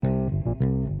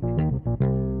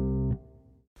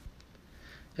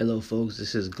Hello, folks.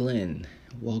 This is Glenn.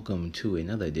 Welcome to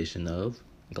another edition of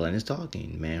Glenn is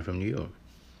Talking, man from New York.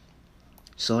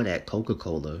 Saw that Coca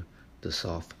Cola, the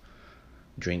soft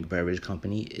drink beverage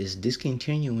company, is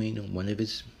discontinuing one of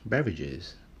its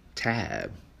beverages,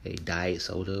 Tab, a diet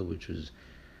soda which was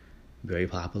very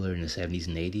popular in the 70s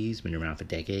and 80s, been around for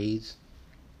decades.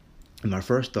 And my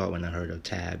first thought when I heard of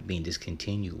Tab being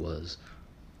discontinued was,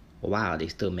 wow, they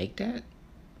still make that?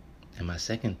 And my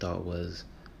second thought was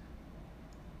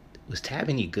Tab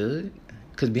any good?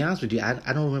 Because to be honest with you, I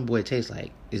don't remember what it tastes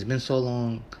like. It's been so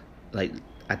long. Like,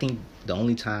 I think the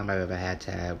only time I've ever had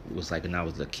Tab was like when I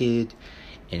was a kid,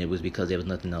 and it was because there was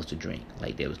nothing else to drink.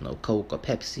 Like, there was no Coke or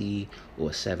Pepsi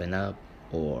or 7 Up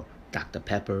or Dr.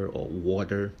 Pepper or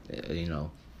water.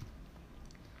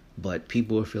 But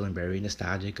people are feeling very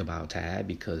nostalgic about Tab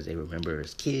because they remember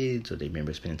as kids, or they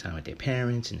remember spending time with their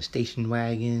parents in the station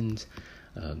wagons,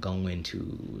 going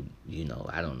to,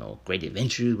 I don't know, great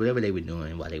adventures, whatever they were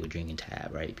doing while they were drinking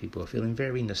Tab, right? People are feeling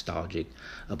very nostalgic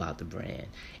about the brand.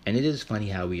 And it is funny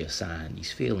how we assign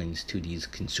these feelings to these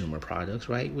consumer products,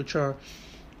 right? Which are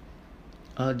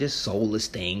just soulless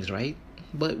things, right?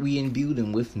 But we imbue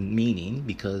them with meaning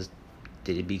because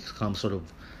they become sort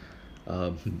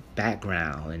of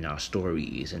background in our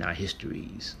stories and our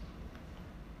histories.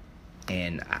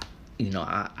 And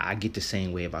I get the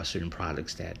same way about certain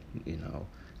products that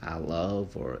I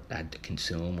love or I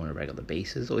consume on a regular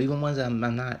basis, or even ones I'm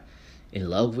not in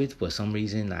love with. For some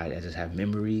reason, I just have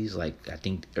memories. Like, I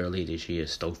think earlier this year,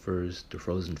 Stouffer's, the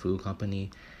frozen food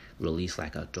company, released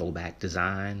like a throwback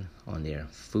design on their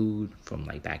food from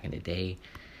like back in the day,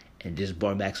 and just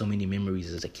brought back so many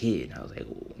memories as a kid. I was like,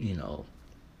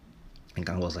 and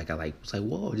I was like,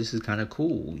 whoa, this is kind of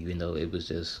cool, even though it was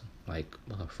just like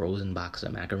a frozen box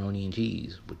of macaroni and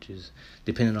cheese, which is,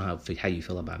 depending on how you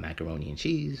feel about macaroni and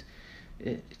cheese,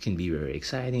 it can be very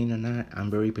exciting or not. I'm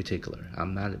very particular.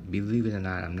 I'm not, believe it or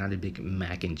not, I'm not a big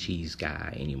mac and cheese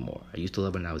guy anymore. I used to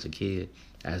love it when I was a kid.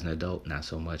 As an adult, not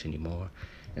so much anymore.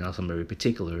 And also I'm very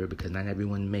particular because not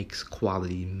everyone makes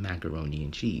quality macaroni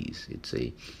and cheese. It's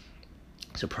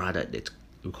a product that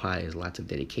requires lots of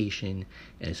dedication,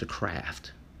 and it's a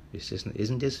craft. It's just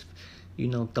isn't just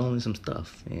throwing some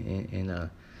stuff in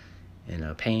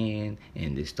a pan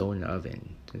and just throwing in the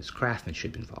oven. There's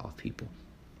craftsmanship involved, people.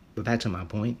 But back to my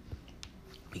point,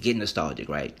 we get nostalgic,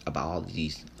 right, about all of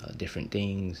these different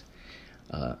things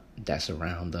that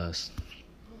surround us,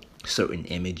 certain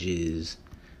images,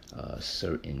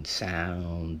 certain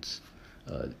sounds.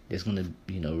 There's gonna,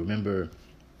 remember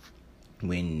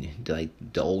when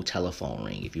the old telephone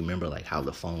ring. If you remember, like, how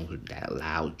the phone would, that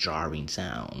loud jarring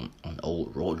sound on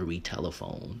old rotary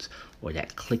telephones, or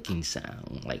that clicking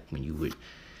sound, like when you would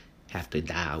have to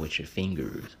dial with your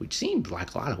fingers, which seemed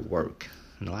like a lot of work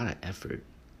and a lot of effort.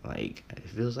 Like, it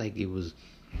feels like I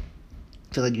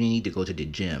feel like you need to go to the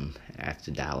gym after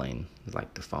dialing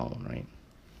like the phone, right?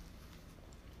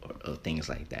 Or things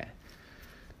like that.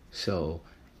 So,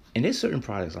 and there's certain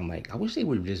products I'm like, I wish they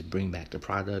would just bring back the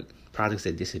products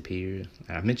that disappeared.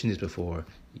 And I've mentioned this before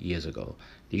years ago.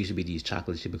 There used to be these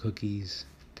chocolate chip cookies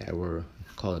that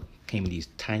came in these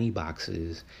tiny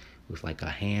boxes with like a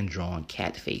hand-drawn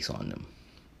cat face on them.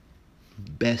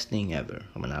 Best thing ever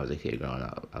when I was a kid growing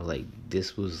up. I was like,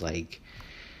 this was like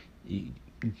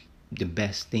the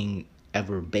best thing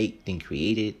ever baked and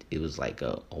created. It was like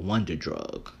a wonder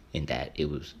drug in that it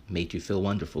was made you feel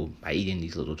wonderful by eating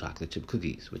these little chocolate chip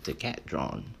cookies with the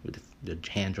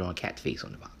hand-drawn cat face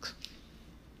on the box.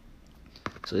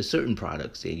 So there's certain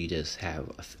products that you just have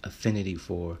affinity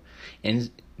for, and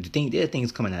there are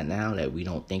things coming out now that we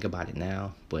don't think about it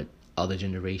now, but other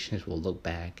generations will look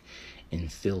back and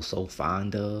feel so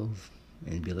fond of,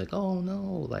 and be like, oh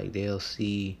no, like they'll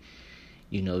see,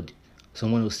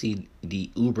 someone will see the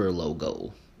Uber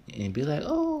logo and be like,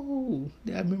 oh,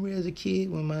 I remember as a kid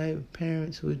when my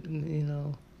parents would,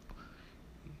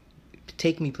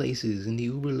 take me places in the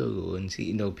Uber logo, and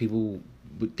see, people,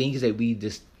 things that we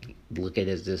just look at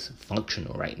as just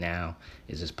functional right now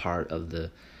is just part of the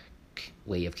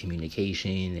way of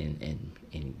communication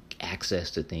and access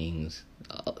to things.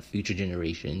 Future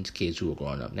generations, kids who are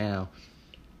growing up now,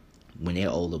 when they're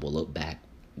older, will look back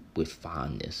with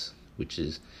fondness, which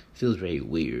feels very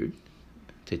weird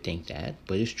to think that,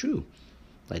 but it's true.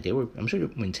 Like, I'm sure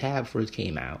when Tab first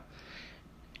came out,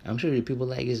 I'm sure that people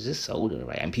like, it's just soda,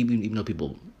 right? And people, even though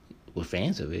people were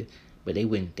fans of it, but they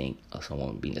wouldn't think someone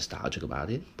would be nostalgic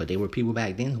about it. But there were people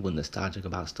back then who were nostalgic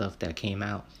about stuff that came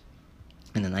out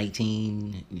in the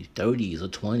 1930s or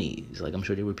 20s. Like, I'm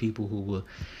sure there were people who were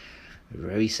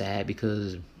very sad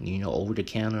because,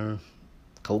 over-the-counter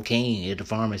cocaine at the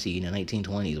pharmacy in the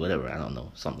 1920s, whatever, I don't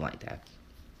know, something like that.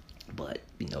 But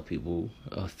people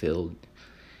feel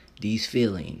these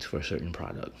feelings for certain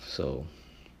products. So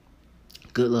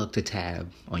good luck to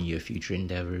Tab on your future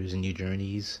endeavors and your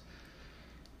journeys.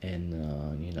 And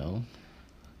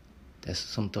that's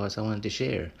some thoughts I wanted to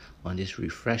share on this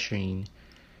refreshing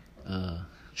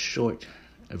short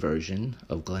version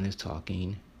of Glenn is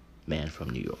Talking, Man from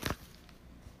New York.